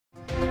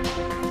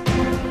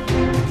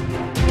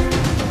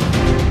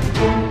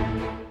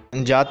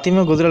जाती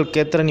में गुज़िरियल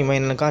केतिरनि ई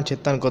महीननि खां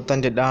छितनि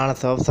कुतनि जे ॾाहण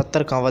सबबि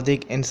 70 खां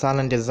वधीक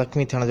इंसाननि जे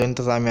ज़ख़्मी थियण जो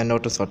इंतज़ामिया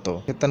नोटिस वरितो।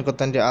 छितनि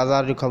कुतनि जे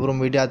आज़ार जूं ख़बरूं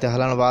मीडिया ते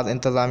हलण बैदि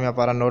इंतज़ामिया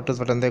पारां नोटिस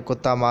वठंदे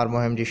कुता मार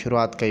मुहिम जी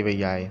शुरूआत कई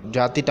वई आहे।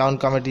 जाती टाउन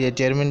कमेटी जे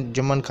चेयरमैन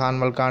जुमन खान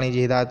मलकाणी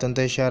जी हिदायतुनि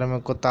ते शहर में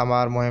कुता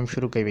मार मुहिम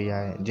शुरू कई वई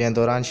आहे, जंहिं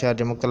दौरान शहर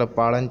जे मुख़्तलिफ़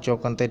पाड़नि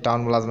चौकनि ते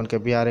टाउन मुलाज़िमनि खे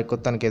बीहारे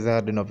कुतनि खे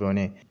ज़हर ॾिनो पियो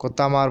वञे।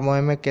 कुता मार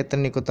मुहिम में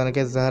केतिरनि ई कुतनि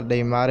खे ज़हर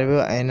ॾेई मारियो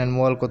वियो ऐं इन्हनि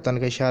मुअल कुतनि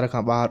खे शहर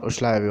खां ॿाहिरि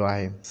उछलायो वियो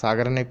आहे।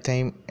 सागर हनीफ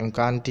ٿهيم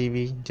इम्कान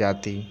टीवी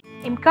जाती।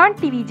 इम्कान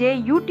टीवी जे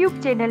यूट्यूब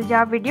चैनल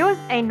जा वीडियोस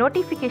ऐं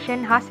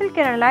नोटिफिकेशन हासिल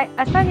करण लाइ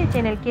असांजे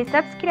चैनल खे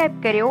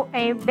सब्सक्राइब करियो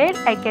ऐं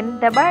बेल आइकन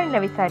दॿाइण न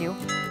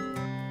विसारियो।